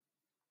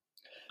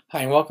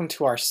Hi, and welcome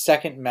to our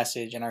second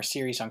message in our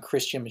series on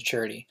Christian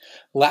maturity.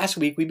 Last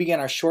week, we began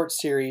our short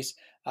series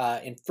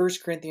in 1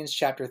 Corinthians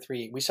chapter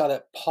 3. We saw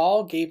that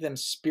Paul gave them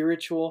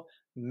spiritual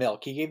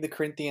milk. He gave the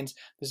Corinthians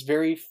this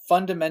very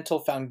fundamental,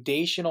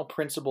 foundational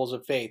principles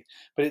of faith.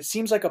 But it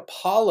seems like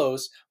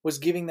Apollos was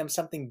giving them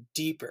something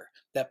deeper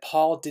that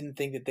Paul didn't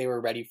think that they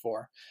were ready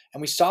for.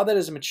 And we saw that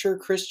as a mature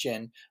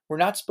Christian, we're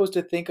not supposed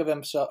to think of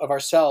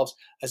ourselves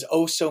as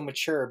oh so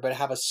mature, but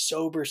have a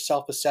sober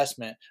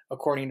self-assessment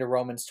according to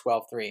Romans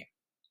 12:3.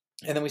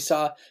 And then we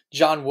saw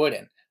John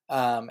Wooden,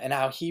 and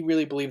how he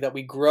really believed that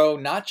we grow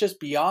not just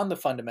beyond the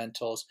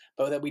fundamentals,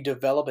 but that we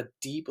develop a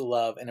deep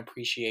love and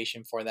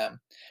appreciation for them.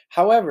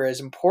 However,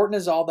 as important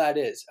as all that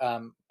is,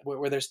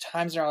 where there's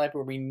times in our life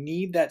where we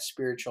need that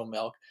spiritual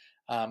milk,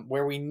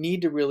 where we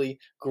need to really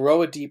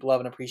grow a deep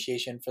love and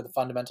appreciation for the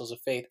fundamentals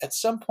of faith, at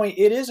some point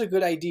it is a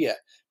good idea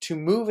to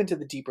move into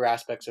the deeper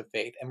aspects of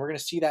faith. And we're going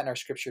to see that in our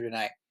scripture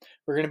tonight.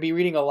 We're going to be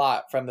reading a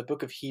lot from the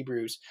book of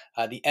Hebrews,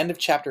 the end of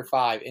chapter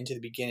 5 into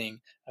the beginning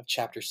of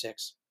chapter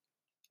 6.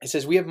 It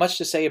says, "We have much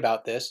to say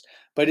about this,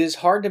 but it is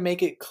hard to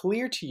make it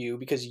clear to you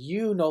because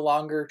you no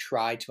longer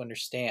try to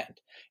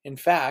understand. In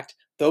fact,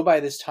 though by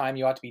this time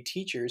you ought to be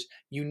teachers,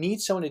 you need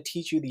someone to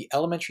teach you the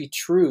elementary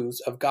truths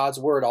of God's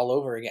word all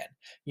over again.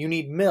 You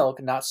need milk,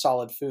 not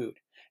solid food.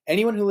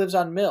 Anyone who lives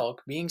on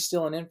milk, being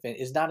still an infant,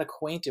 is not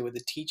acquainted with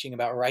the teaching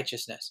about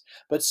righteousness.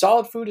 But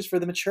solid food is for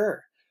the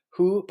mature,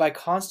 who by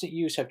constant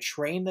use have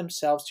trained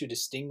themselves to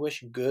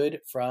distinguish good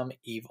from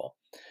evil.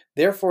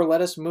 Therefore,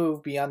 let us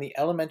move beyond the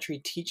elementary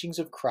teachings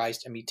of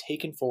Christ and be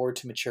taken forward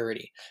to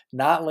maturity,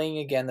 not laying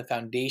again the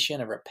foundation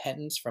of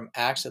repentance from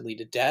acts that lead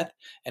to death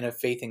and of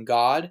faith in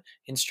God,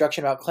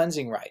 instruction about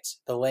cleansing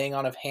rites, the laying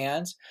on of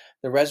hands,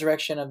 the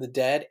resurrection of the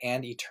dead,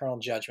 and eternal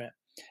judgment.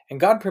 And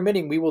God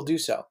permitting, we will do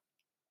so.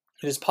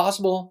 It is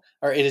possible,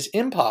 or it is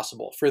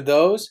impossible, for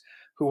those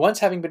who, once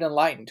having been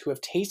enlightened, who have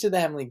tasted the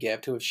heavenly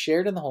gift, who have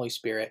shared in the Holy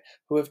Spirit,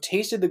 who have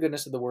tasted the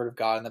goodness of the Word of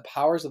God and the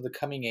powers of the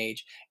coming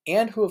age,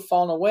 and who have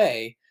fallen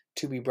away,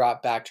 to be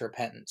brought back to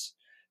repentance.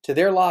 To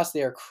their loss,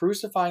 they are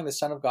crucifying the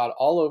Son of God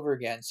all over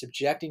again,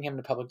 subjecting him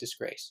to public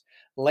disgrace.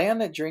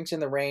 Land that drinks in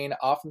the rain,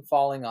 often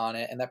falling on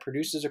it, and that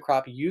produces a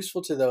crop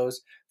useful to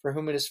those for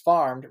whom it is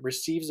farmed,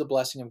 receives the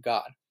blessing of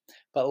God.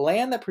 But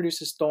land that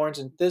produces thorns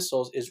and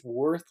thistles is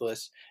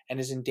worthless and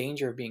is in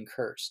danger of being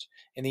cursed.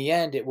 In the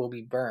end, it will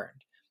be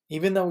burned.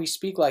 Even though we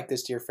speak like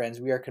this, dear friends,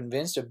 we are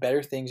convinced of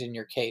better things in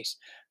your case,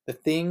 the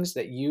things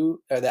that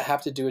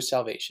have to do with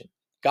salvation.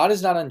 God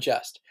is not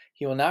unjust.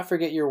 He will not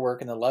forget your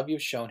work and the love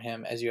you've shown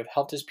him as you have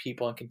helped his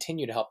people and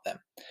continue to help them.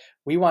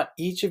 We want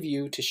each of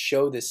you to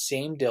show this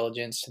same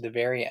diligence to the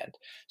very end,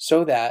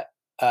 so that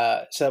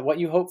what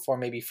you hope for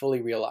may be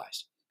fully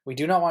realized. We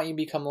do not want you to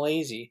become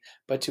lazy,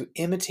 but to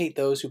imitate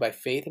those who by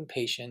faith and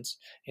patience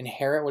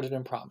inherit what has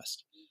been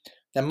promised.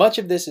 Now, much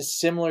of this is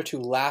similar to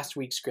last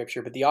week's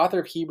scripture, but the author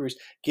of Hebrews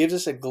gives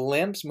us a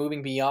glimpse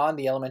moving beyond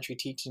the elementary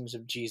teachings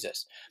of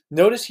Jesus.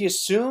 Notice he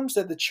assumes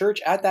that the church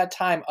at that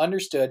time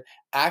understood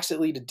acts that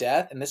lead to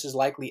death, and this is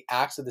likely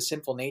acts of the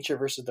sinful nature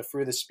versus the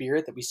fruit of the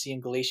Spirit that we see in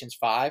Galatians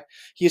 5.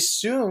 He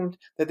assumed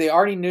that they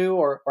already knew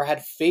or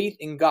had faith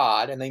in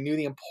God, and they knew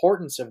the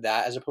importance of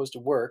that as opposed to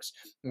works.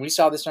 And we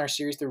saw this in our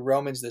series through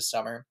Romans this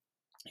summer.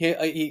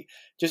 He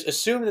just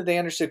assumed that they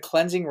understood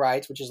cleansing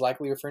rites, which is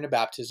likely referring to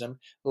baptism,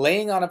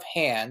 laying on of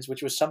hands,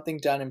 which was something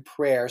done in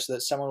prayer so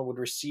that someone would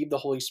receive the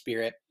Holy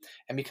Spirit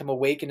and become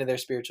awakened to their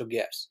spiritual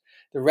gifts.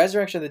 The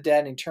resurrection of the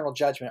dead and eternal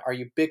judgment are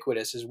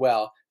ubiquitous as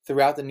well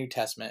throughout the New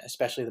Testament,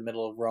 especially the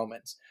middle of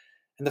Romans.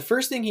 And the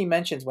first thing he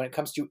mentions when it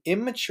comes to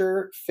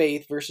immature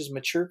faith versus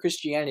mature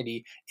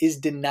Christianity is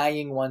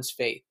denying one's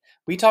faith.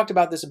 We talked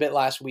about this a bit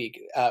last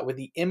week with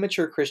the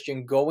immature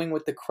Christian going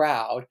with the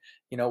crowd.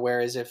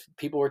 Whereas if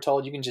people were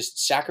told you can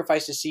just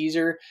sacrifice to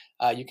Caesar,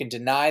 you can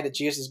deny that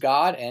Jesus is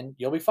God, and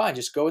you'll be fine.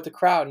 Just go with the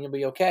crowd and you'll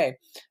be okay.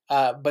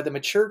 But the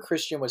mature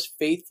Christian was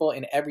faithful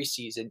in every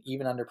season,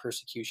 even under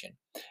persecution.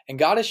 And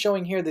God is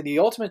showing here that the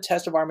ultimate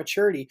test of our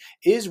maturity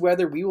is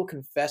whether we will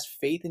confess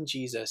faith in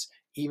Jesus,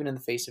 even in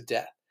the face of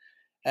death.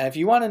 And if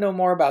you want to know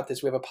more about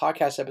this, we have a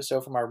podcast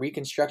episode from our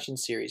Reconstruction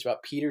series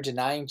about Peter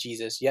denying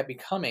Jesus, yet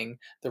becoming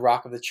the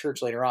rock of the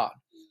church later on.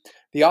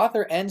 The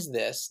author ends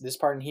this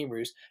part in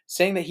Hebrews,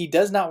 saying that he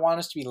does not want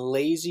us to be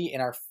lazy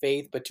in our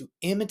faith, but to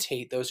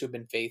imitate those who have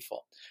been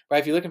faithful. Right?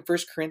 If you look in 1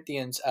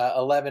 Corinthians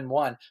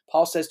 11:1,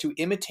 Paul says to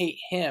imitate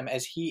him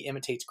as he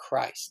imitates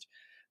Christ.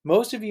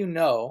 Most of you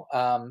know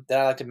that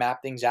I like to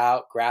map things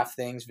out, graph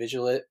things,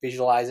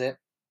 visualize it.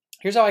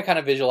 Here's how I kind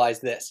of visualize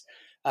this.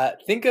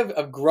 Think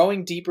of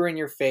growing deeper in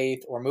your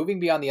faith or moving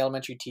beyond the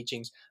elementary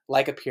teachings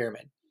like a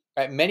pyramid.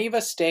 Right? Many of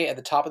us stay at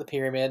the top of the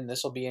pyramid, and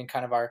this will be in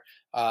kind of our,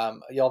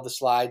 you'll have the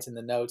slides and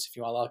the notes if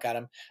you want to look at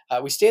them.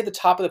 We stay at the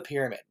top of the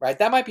pyramid, right?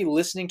 That might be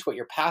listening to what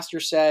your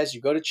pastor says.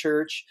 You go to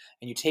church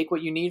and you take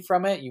what you need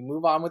from it. You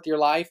move on with your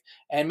life,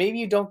 and maybe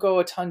you don't go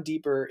a ton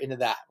deeper into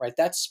that, right?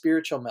 That's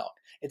spiritual milk.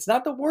 It's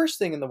not the worst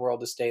thing in the world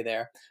to stay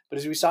there, but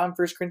as we saw in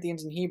 1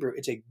 Corinthians and Hebrew,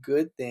 it's a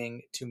good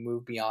thing to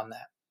move beyond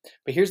that.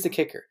 But here's the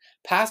kicker.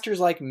 Pastors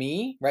like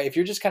me, right? If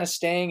you're just kind of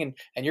staying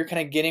and you're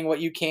kind of getting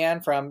what you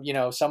can from,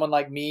 someone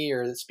like me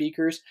or the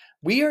speakers,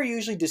 we are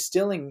usually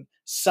distilling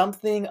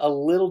something a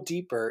little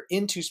deeper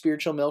into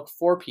spiritual milk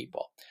for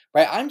people,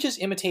 right? I'm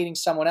just imitating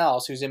someone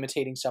else who's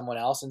imitating someone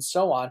else and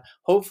so on,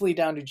 hopefully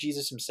down to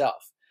Jesus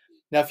himself.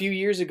 Now, a few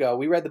years ago,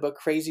 we read the book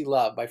Crazy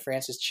Love by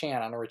Francis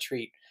Chan on a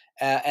retreat.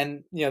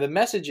 And the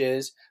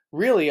messages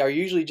really are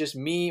usually just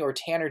me or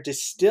Tanner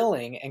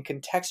distilling and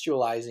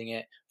contextualizing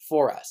it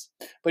for us.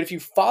 But if you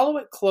follow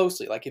it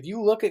closely, like if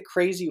you look at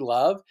Crazy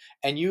Love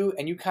and you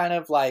kind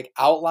of like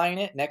outline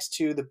it next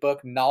to the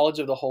book Knowledge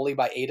of the Holy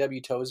by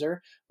A.W.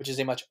 Tozer, which is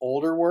a much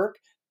older work,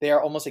 they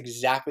are almost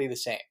exactly the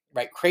same,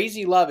 right?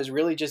 Crazy Love is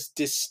really just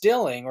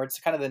distilling, or it's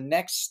kind of the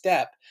next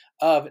step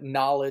of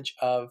knowledge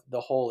of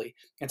the holy.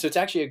 And so it's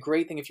actually a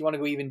great thing if you want to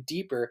go even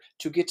deeper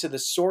to get to the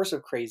source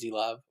of crazy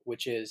love,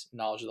 which is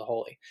knowledge of the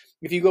holy.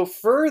 If you go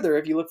further,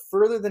 if you look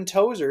further than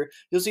Tozer,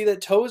 you'll see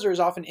that Tozer is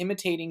often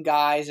imitating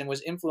guys and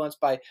was influenced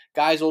by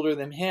guys older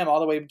than him,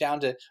 all the way down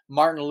to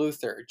Martin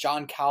Luther,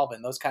 John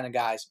Calvin, those kind of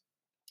guys.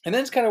 And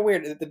then it's kind of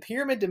weird. The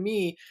pyramid to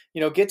me,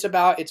 gets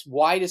about its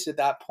widest at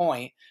that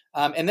point.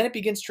 And then it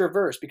begins to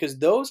reverse because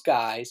those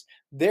guys,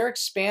 they're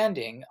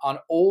expanding on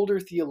older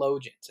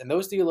theologians. And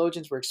those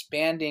theologians were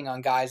expanding on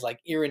guys like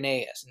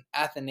Irenaeus and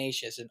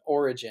Athanasius and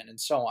Origen and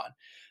so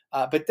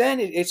on. But then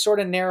it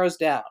sort of narrows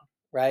down,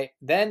 right?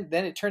 Then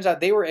it turns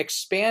out they were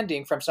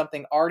expanding from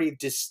something already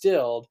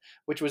distilled,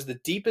 which was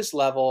the deepest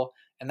level,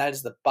 and that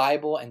is the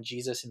Bible and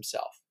Jesus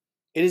himself.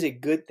 It is a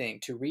good thing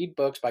to read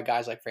books by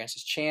guys like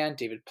Francis Chan,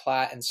 David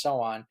Platt, and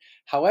so on.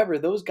 However,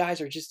 those guys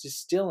are just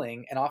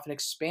distilling and often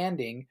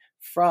expanding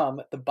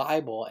from the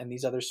Bible and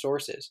these other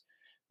sources.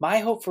 My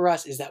hope for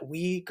us is that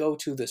we go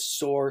to the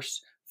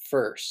source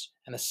first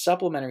and the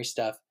supplementary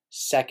stuff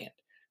second.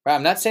 Right?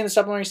 I'm not saying the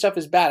supplementary stuff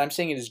is bad. I'm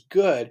saying it is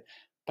good,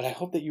 but I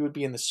hope that you would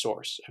be in the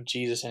source of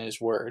Jesus and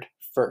his word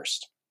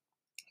first.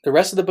 The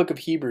rest of the book of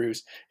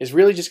Hebrews is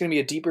really just going to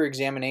be a deeper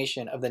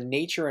examination of the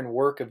nature and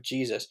work of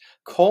Jesus,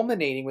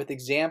 culminating with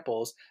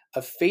examples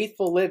of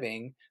faithful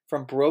living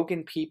from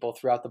broken people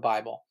throughout the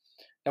Bible.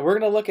 Now, we're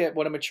going to look at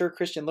what a mature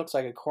Christian looks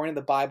like according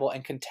to the Bible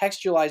and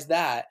contextualize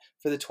that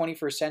for the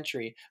 21st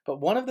century.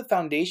 But one of the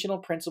foundational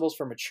principles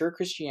for mature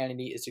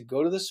Christianity is to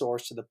go to the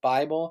source, to the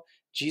Bible,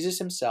 Jesus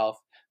himself,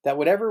 that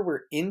whatever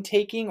we're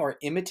intaking or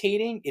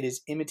imitating, it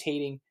is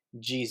imitating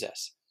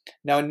Jesus.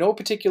 Now, in no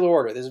particular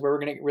order, this is where we're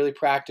going to get really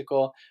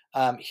practical.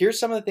 Here's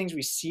some of the things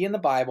we see in the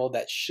Bible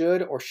that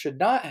should or should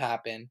not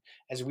happen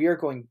as we are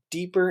going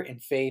deeper in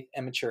faith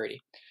and maturity.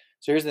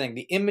 So here's the thing.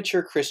 The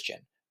immature Christian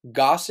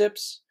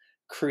gossips,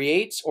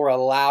 creates, or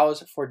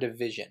allows for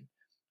division.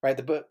 Right?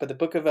 But the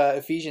book of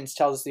Ephesians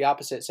tells us the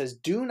opposite. It says,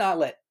 do not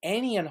let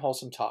any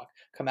unwholesome talk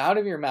come out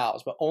of your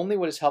mouths, but only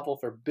what is helpful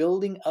for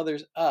building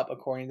others up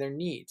according to their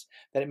needs,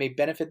 that it may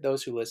benefit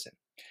those who listen.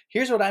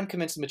 Here's what I'm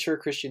convinced the mature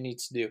Christian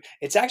needs to do.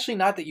 It's actually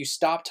not that you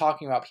stop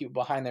talking about people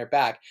behind their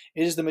back.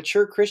 It is the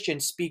mature Christian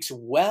speaks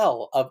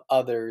well of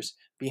others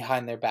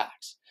behind their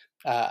backs.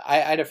 I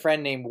had a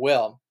friend named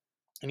Will,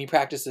 and he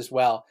practiced this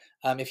well.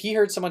 If he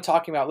heard someone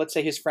talking about, let's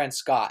say, his friend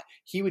Scott,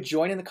 he would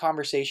join in the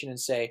conversation and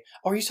say,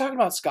 oh, are you talking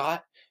about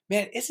Scott?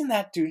 Man, isn't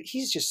that dude,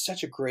 he's just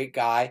such a great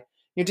guy.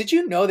 Did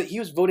you know that he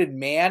was voted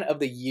man of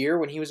the year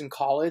when he was in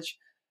college?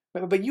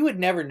 But you would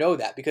never know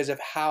that because of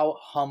how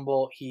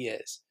humble he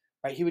is.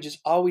 Right? He would just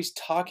always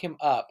talk him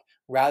up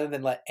rather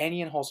than let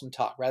any unwholesome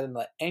talk, rather than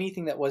let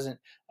anything that wasn't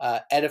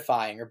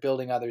edifying or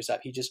building others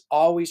up. He just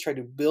always tried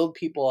to build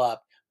people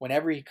up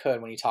whenever he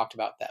could when he talked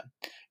about them.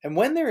 And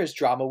when there is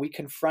drama, we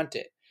confront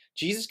it.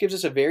 Jesus gives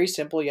us a very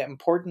simple yet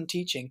important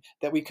teaching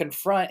that we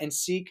confront and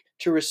seek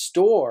to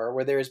restore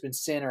where there has been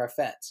sin or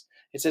offense.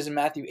 It says in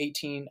Matthew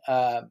 18,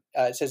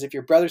 it says, if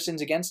your brother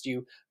sins against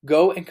you,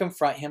 go and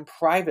confront him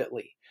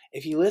privately.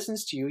 If he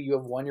listens to you, you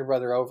have won your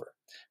brother over.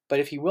 But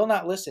if he will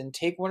not listen,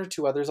 take one or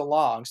two others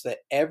along, so that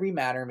every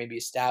matter may be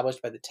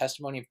established by the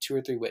testimony of 2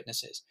 or 3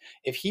 witnesses.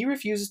 If he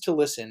refuses to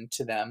listen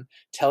to them,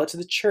 tell it to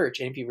the church.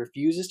 And if he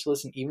refuses to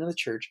listen even to the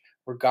church,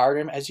 regard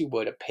him as you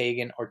would a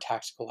pagan or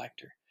tax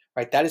collector.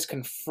 Right? That is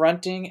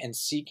confronting and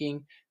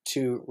seeking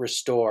to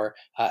restore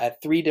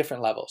at 3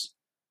 different levels.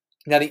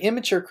 Now, the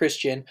immature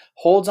Christian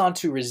holds on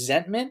to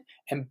resentment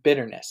and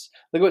bitterness.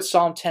 Look at what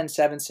Psalm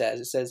 10:7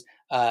 says. It says,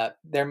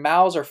 their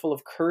mouths are full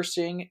of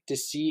cursing,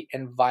 deceit,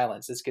 and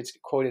violence. This gets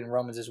quoted in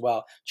Romans as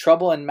well.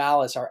 Trouble and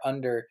malice are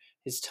under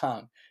his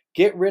tongue.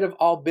 Get rid of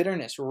all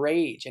bitterness,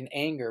 rage, and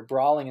anger,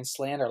 brawling and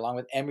slander, along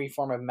with every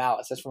form of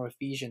malice. That's from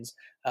Ephesians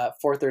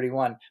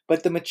 4:31.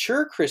 But the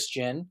mature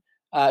Christian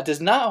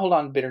does not hold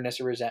on to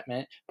bitterness or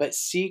resentment, but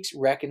seeks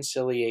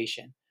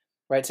reconciliation.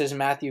 Right, it says in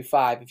Matthew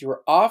 5, if you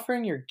are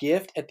offering your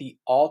gift at the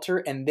altar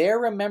and there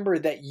remember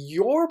that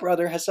your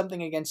brother has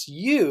something against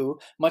you,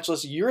 much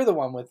less you're the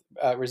one with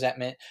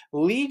resentment,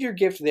 leave your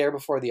gift there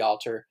before the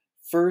altar.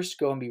 First,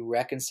 go and be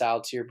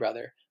reconciled to your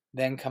brother.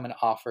 Then come and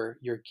offer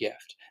your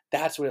gift.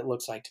 That's what it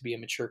looks like to be a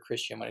mature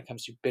Christian when it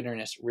comes to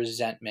bitterness,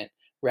 resentment,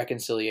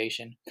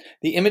 reconciliation.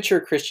 The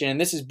immature Christian,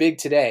 and this is big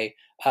today,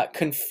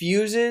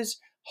 confuses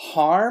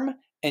harm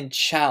and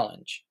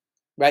challenge.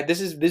 right?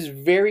 This is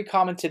very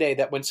common today,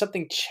 that when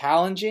something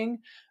challenging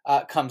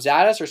comes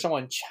at us, or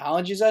someone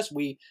challenges us,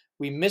 we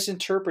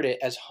misinterpret it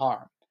as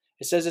harm.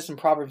 It says this in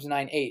Proverbs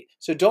 9:8.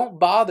 So don't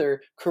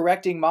bother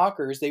correcting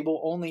mockers; they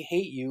will only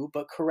hate you.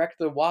 But correct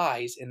the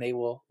wise, and they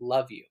will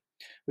love you.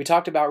 We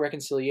talked about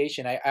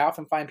reconciliation. I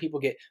often find people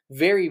get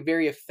very,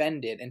 very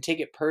offended and take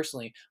it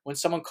personally when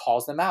someone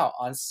calls them out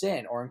on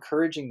sin, or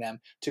encouraging them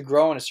to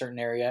grow in a certain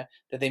area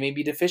that they may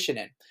be deficient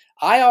in.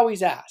 I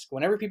always ask,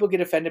 whenever people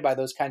get offended by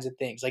those kinds of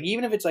things, like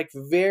even if it's like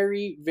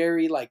very,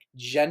 very like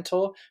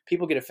gentle,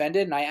 people get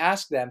offended, and I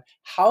ask them,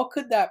 how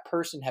could that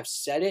person have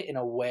said it in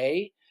a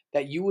way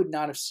that you would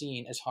not have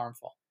seen as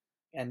harmful?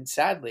 And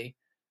sadly,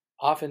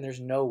 often there's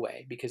no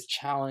way, because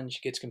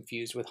challenge gets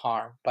confused with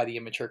harm by the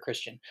immature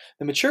Christian.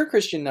 The mature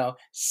Christian, though,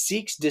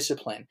 seeks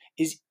discipline,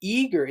 is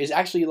eager, is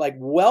actually like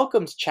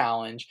welcomes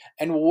challenge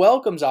and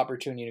welcomes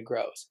opportunity to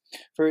grow.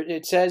 For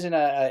it says in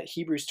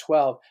Hebrews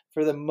 12,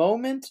 for the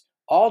moment,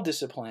 all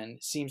discipline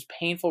seems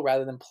painful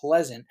rather than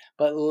pleasant,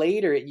 but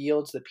later it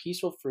yields the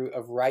peaceful fruit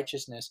of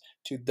righteousness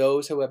to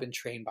those who have been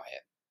trained by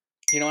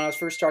it. When I was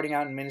first starting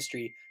out in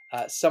ministry,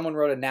 someone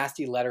wrote a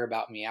nasty letter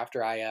about me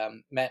after I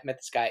met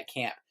this guy at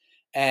camp.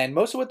 And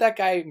most of what that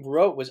guy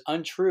wrote was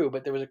untrue,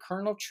 but there was a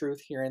kernel of truth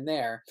here and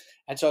there.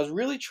 And so I was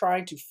really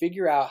trying to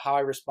figure out how I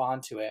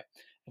respond to it.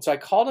 And so I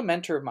called a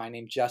mentor of mine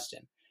named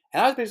Justin.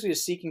 And I was basically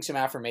just seeking some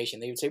affirmation.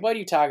 They would say, what are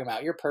you talking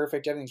about? You're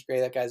perfect. Everything's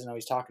great. That guy doesn't know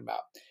what he's talking about.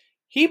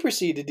 He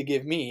proceeded to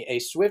give me a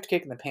swift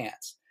kick in the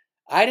pants.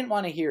 I didn't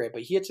want to hear it,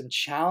 but he had some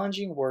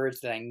challenging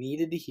words that I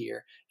needed to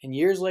hear. And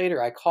years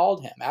later, I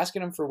called him,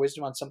 asking him for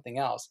wisdom on something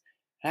else.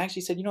 And I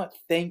actually said, you know what?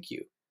 Thank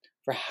you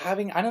for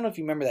having, I don't know if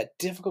you remember that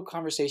difficult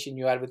conversation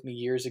you had with me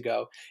years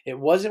ago. It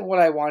wasn't what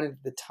I wanted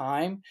at the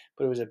time,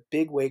 but it was a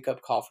big wake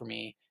up call for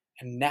me.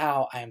 And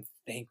now I am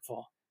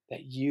thankful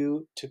that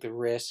you took the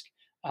risk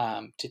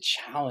to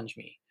challenge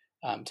me,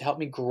 to help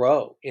me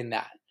grow in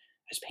that,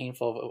 as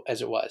painful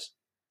as it was.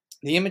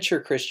 The immature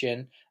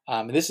Christian,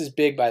 and this is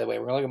big, by the way,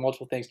 we're going to look at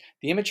multiple things.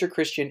 The immature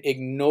Christian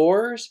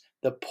ignores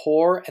the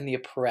poor and the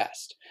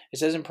oppressed. It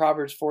says in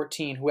Proverbs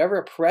 14, whoever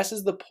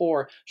oppresses the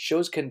poor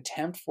shows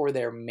contempt for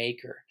their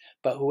maker,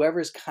 but whoever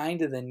is kind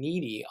to the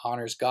needy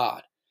honors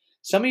God.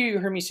 Some of you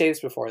heard me say this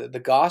before, that the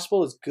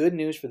gospel is good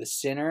news for the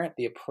sinner,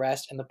 the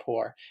oppressed, and the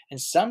poor. And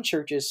some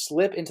churches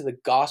slip into the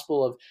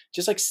gospel of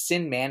just like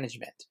sin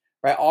management.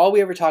 Right? All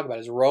we ever talk about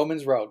is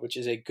Romans Road, which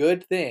is a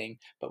good thing,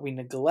 but we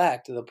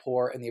neglect the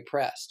poor and the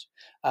oppressed.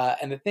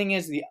 And the thing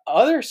is, the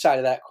other side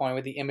of that coin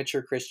with the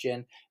immature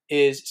Christian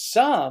is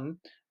some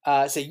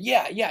say,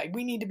 yeah,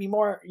 we need to be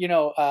more,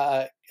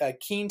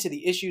 keen to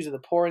the issues of the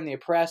poor and the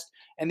oppressed,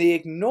 and they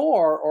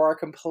ignore or are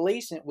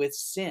complacent with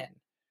sin.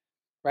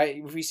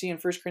 Right? We see in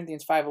 1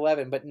 Corinthians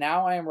 5:11, but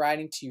now I am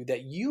writing to you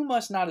that you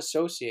must not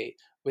associate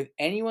with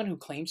anyone who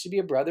claims to be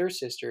a brother or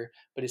sister,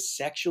 but is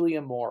sexually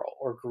immoral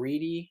or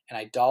greedy, an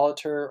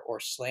idolater or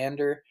a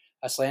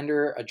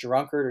slanderer, a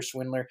drunkard or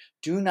swindler.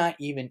 Do not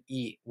even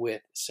eat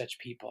with such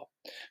people.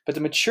 But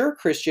the mature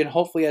Christian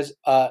hopefully has,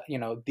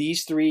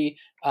 these three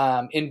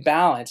in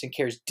balance, and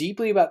cares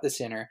deeply about the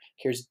sinner,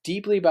 cares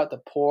deeply about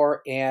the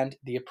poor and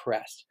the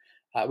oppressed.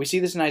 We see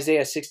this in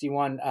Isaiah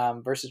 61,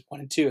 verses 1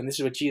 and 2, and this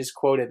is what Jesus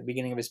quoted at the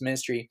beginning of his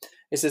ministry.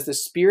 It says, the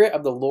Spirit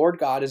of the Lord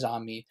God is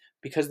on me,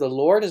 because the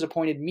Lord has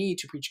appointed me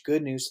to preach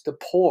good news to the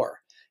poor.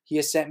 He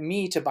has sent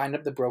me to bind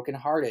up the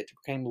brokenhearted, to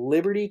proclaim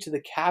liberty to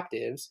the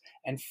captives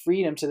and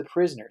freedom to the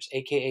prisoners,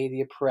 aka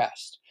the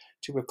oppressed,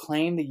 to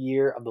proclaim the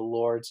year of the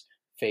Lord's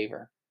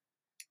favor.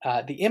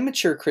 The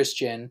immature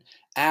Christian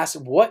asks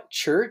what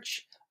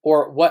church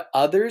or what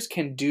others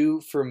can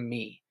do for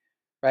me.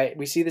 Right?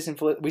 We see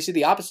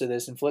the opposite of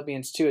this in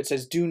Philippians 2. It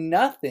says, do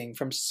nothing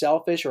from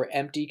selfish or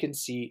empty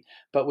conceit,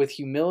 but with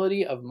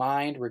humility of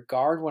mind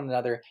regard one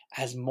another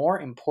as more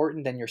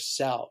important than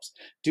yourselves.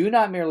 Do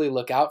not merely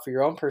look out for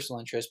your own personal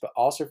interests, but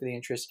also for the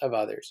interests of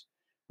others.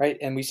 Right?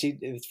 And we see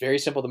it's very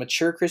simple. The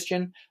mature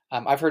Christian,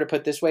 I've heard it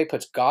put this way,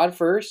 puts God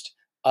first,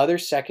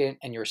 others second,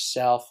 and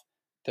yourself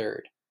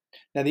third.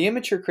 Now, the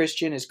immature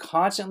Christian is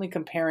constantly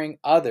comparing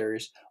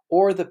others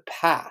or the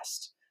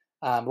past.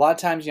 A lot of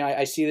times,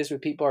 I see this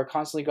with people who are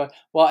constantly going,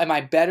 well, am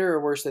I better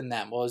or worse than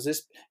them? Well, is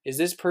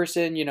this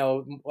person,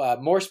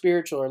 more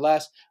spiritual or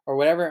less, or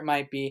whatever it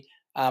might be?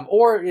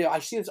 Or I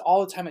see this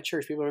all the time at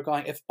church. People are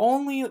going, if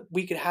only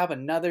we could have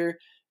another,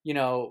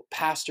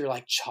 pastor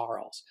like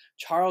Charles.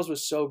 Charles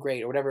was so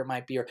great, or whatever it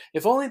might be. Or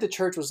if only the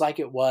church was like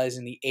it was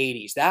in the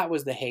 80s. That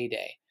was the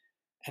heyday.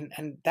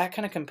 And that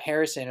kind of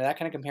comparison, or that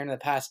kind of comparing to the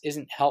past,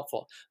 isn't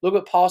helpful. Look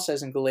what Paul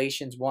says in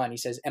Galatians 1. He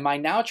says, am I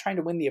now trying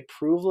to win the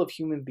approval of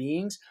human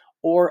beings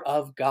or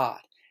of God?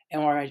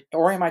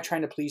 Or am I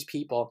trying to please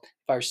people?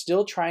 If I were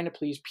still trying to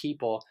please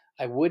people,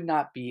 I would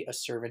not be a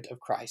servant of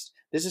Christ.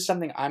 This is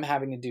something I'm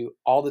having to do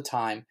all the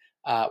time,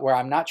 where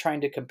I'm not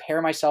trying to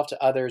compare myself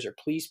to others or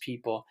please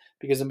people,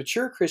 because a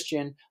mature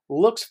Christian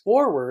looks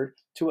forward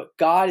to what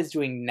God is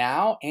doing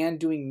now and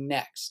doing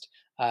next.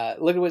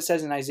 Look at what it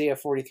says in Isaiah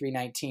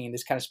 43:19.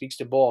 This kind of speaks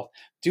to both.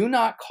 Do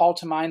not call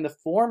to mind the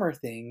former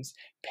things.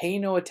 Pay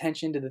no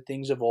attention to the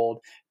things of old.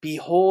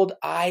 Behold,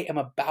 I am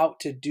about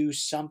to do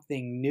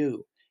something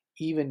new.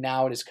 Even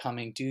now it is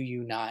coming. Do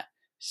you not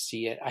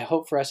see it? I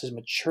hope for us as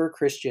mature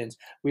Christians,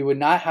 we would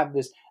not have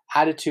this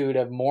attitude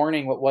of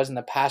mourning what was in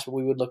the past, but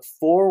we would look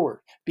forward,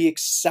 be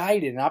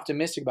excited and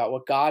optimistic about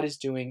what God is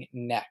doing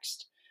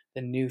next,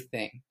 the new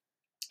thing.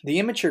 The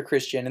immature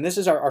Christian, and this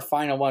is our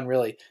final one,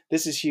 really,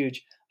 this is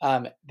huge.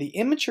 The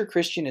immature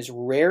Christian is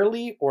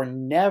rarely or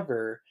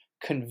never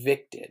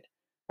convicted,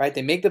 right?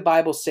 They make the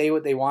Bible say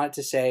what they want it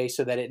to say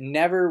so that it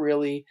never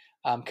really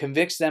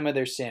convicts them of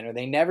their sin, or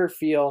they never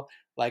feel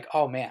like,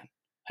 oh man,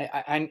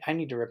 I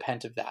need to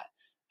repent of that.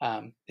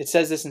 It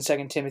says this in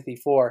 2 Timothy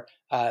 4,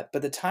 but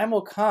the time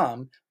will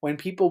come when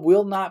people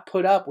will not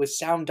put up with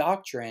sound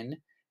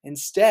doctrine.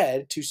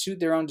 Instead, to suit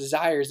their own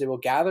desires, they will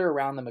gather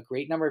around them a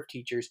great number of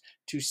teachers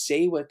to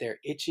say what their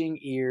itching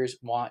ears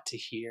want to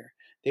hear.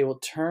 They will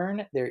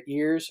turn their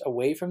ears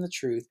away from the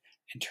truth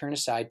and turn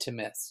aside to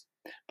myths.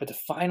 But the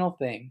final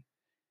thing,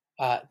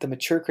 the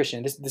mature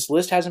Christian, this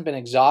list hasn't been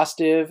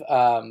exhaustive,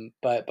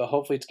 but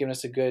hopefully it's given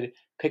us a good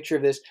picture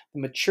of this. The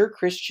mature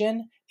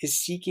Christian is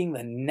seeking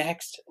the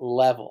next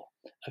level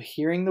of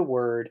hearing the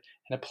word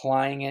and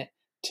applying it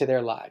to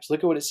their lives. Look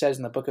at what it says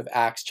in the book of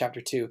Acts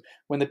chapter 2.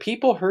 When the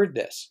people heard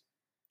this,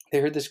 they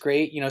heard this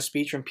great,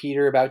 speech from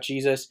Peter about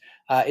Jesus.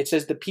 It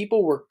says the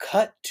people were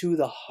cut to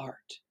the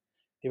heart.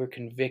 They were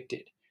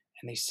convicted.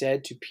 And they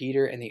said to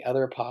Peter and the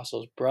other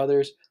apostles,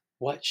 brothers,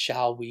 what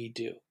shall we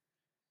do?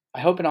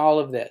 I hope in all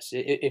of this,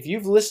 if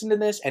you've listened to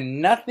this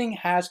and nothing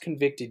has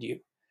convicted you,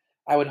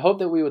 I would hope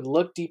that we would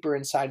look deeper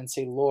inside and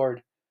say,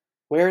 Lord,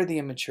 where are the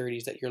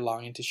immaturities that you're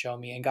longing to show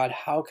me? And God,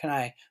 how can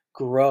I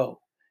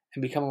grow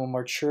and become a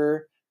more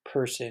mature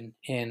person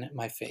in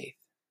my faith?